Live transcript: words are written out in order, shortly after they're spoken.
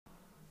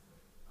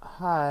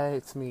Hi,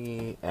 it's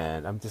me,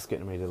 and I'm just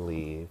getting ready to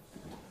leave.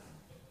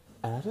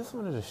 And I just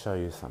wanted to show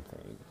you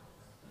something.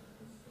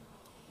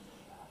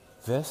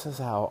 This is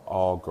how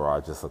all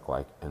garages look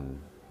like, and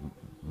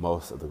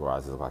most of the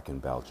garages look like in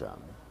Belgium.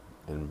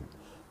 And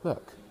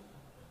look,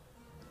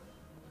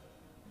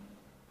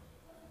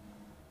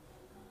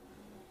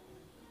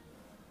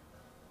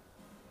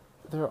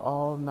 they're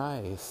all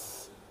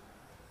nice.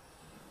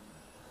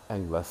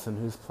 And listen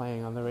who's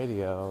playing on the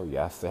radio.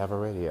 Yes, they have a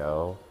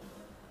radio.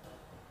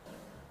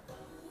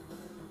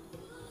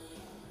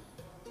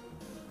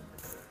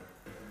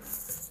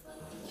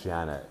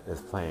 Janet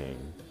is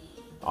playing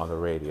on the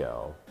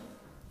radio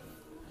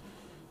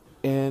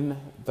in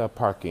the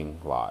parking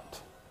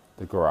lot,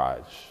 the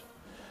garage.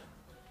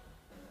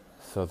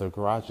 So the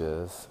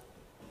garages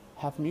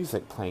have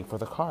music playing for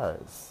the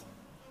cars,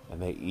 and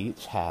they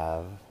each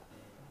have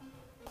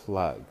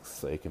plugs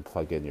so you can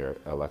plug in your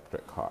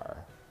electric car.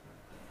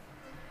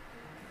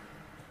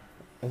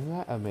 Isn't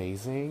that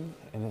amazing?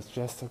 And it's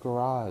just a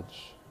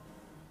garage.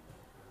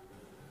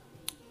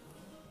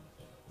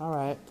 All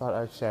right, thought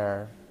I'd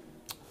share.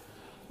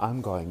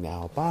 I'm going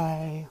now.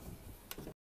 Bye.